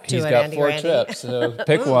way up to it, Andy. He's got 4 trips, so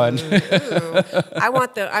pick one. I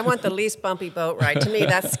want the least bumpy boat ride. To me,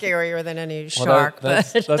 that's scarier than any shark.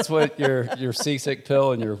 That's what your seasick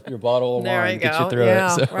pill and your bottle of wine get you through it.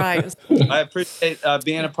 So. Right. I appreciate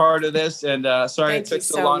being a part of this, and sorry it took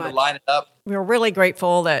so long to line it up. We're really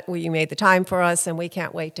grateful that you made the time for us, and we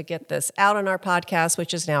can't wait to get this out on our podcast,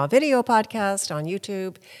 which is now a video podcast on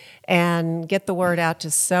YouTube, and get the word out to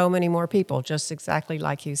so many more people, just exactly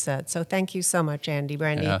like you said. So thank you so much, Andy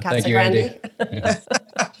Brandy. Thank you, Andy.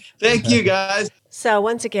 Thank you, guys. So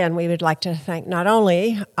once again, we would like to thank not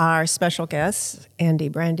only our special guest, Andy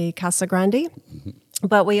Brandy Casagrande,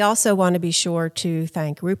 but we also want to be sure to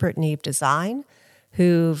thank Rupert Neve Design,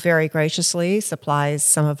 who very graciously supplies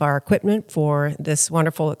some of our equipment for this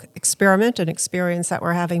wonderful experiment and experience that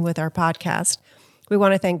we're having with our podcast. We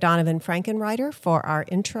want to thank Donovan Frankenreiter for our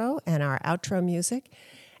intro and our outro music.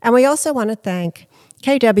 And we also want to thank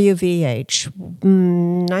KWVH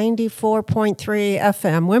 94.3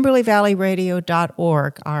 FM,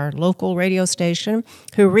 WimberleyValleyRadio.org, our local radio station,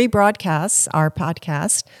 who rebroadcasts our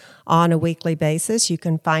podcast on a weekly basis. You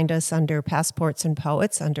can find us under Passports and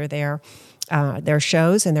Poets, under their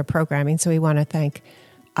shows and their programming. So we want to thank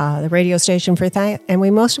the radio station for that. And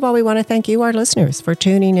most of all, we want to thank you, our listeners, for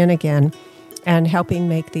tuning in again and helping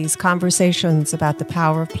make these conversations about the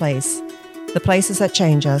power of place, the places that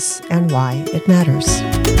change us, and why it matters.